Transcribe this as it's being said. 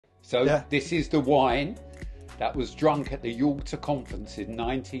So this is the wine that was drunk at the Yalta Conference in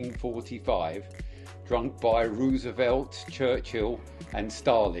 1945, drunk by Roosevelt, Churchill, and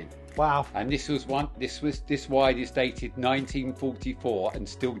Stalin. Wow! And this wine is dated 1944 and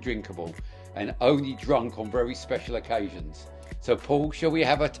still drinkable, and only drunk on very special occasions. So, Paul, shall we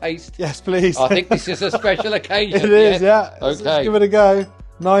have a taste? Yes, please. I think this is a special occasion. It is, yeah. Okay. Let's give it a go.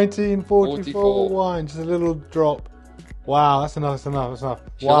 1944 wine, just a little drop. Wow, that's enough.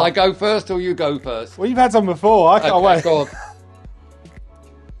 Shall I go first or you go first? Well, you've had some before. I can't wait. Go on.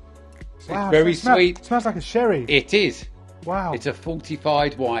 Wow, it's very sweet. It smells like a sherry. It is. Wow. It's a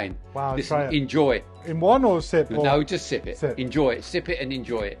fortified wine. Wow, Listen, try it. Enjoy it. In one or sip? Or? No, just sip it. Sip. Enjoy it. Sip it and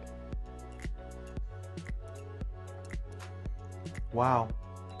enjoy it. Wow.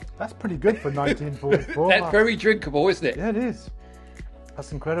 That's pretty good for 1944. That's very drinkable, isn't it? Yeah, it is.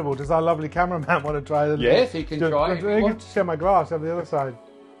 That's incredible. Does our lovely cameraman want to try it? Yes, he can try it. You can share my glass over the other side.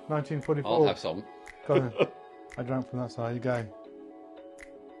 1944. I'll have some. Go on. I drank from that side. You go.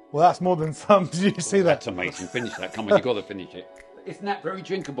 Well, that's more than some. Did you see that? That's amazing. Finish that. Come on, you've got to finish it. Isn't that very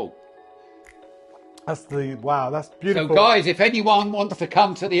drinkable? Wow, that's beautiful. So, guys, if anyone wants to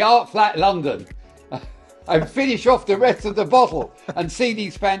come to the Art Flat London and finish off the rest of the bottle and see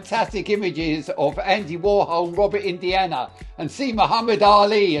these fantastic images of Andy Warhol and Robert Indiana and see Muhammad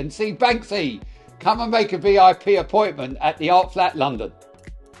Ali and see Banksy, come and make a VIP appointment at the Art Flat London.